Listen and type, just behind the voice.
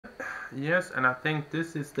Yes, and I think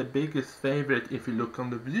this is the biggest favorite if you look on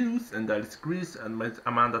the views, and that is Greece and with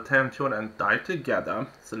Amanda Tenfjord and Die Together.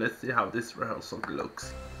 So let's see how this rehearsal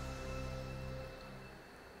looks.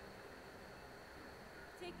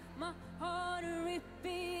 Take my heart and rip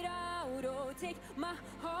it out, oh, take my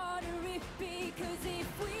heart and rip it, 'cause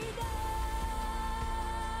if we die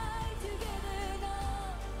together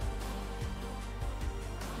now,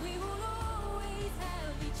 we will always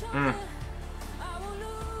have each other. I will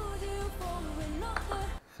lose you for another.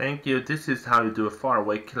 Thank you. This is how you do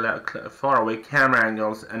faraway camera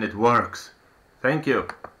angles, and it works. Thank you.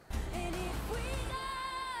 And if we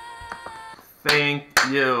die, Thank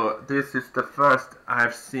you. This is the first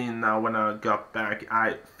I've seen now. When I got back,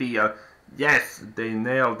 I feel yes, they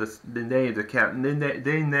nailed this. They nailed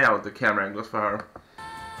the camera angles for her.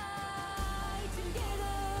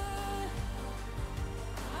 together,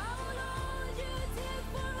 I will hold you till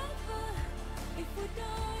forever. If we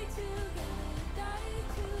die together, die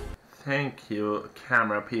together. Thank you,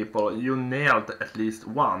 camera people. You nailed at least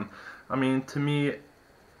one. I mean, to me,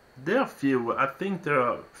 there are few. I think there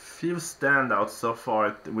are few standouts so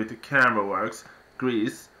far with the camera works.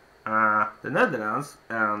 Greece, the Netherlands,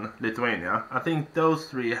 and Lithuania. I think those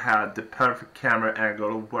three had the perfect camera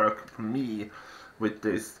angle work for me with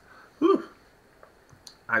this. Whew.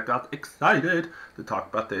 I got excited to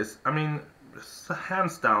talk about this. I mean,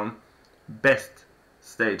 hands down, best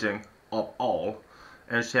staging of all.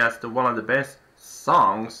 And she has one of the best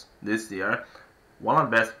songs this year, one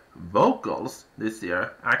of the best vocals this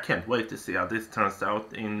year. I can't wait to see how this turns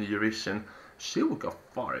out in Eurovision. She will go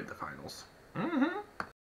far in the finals.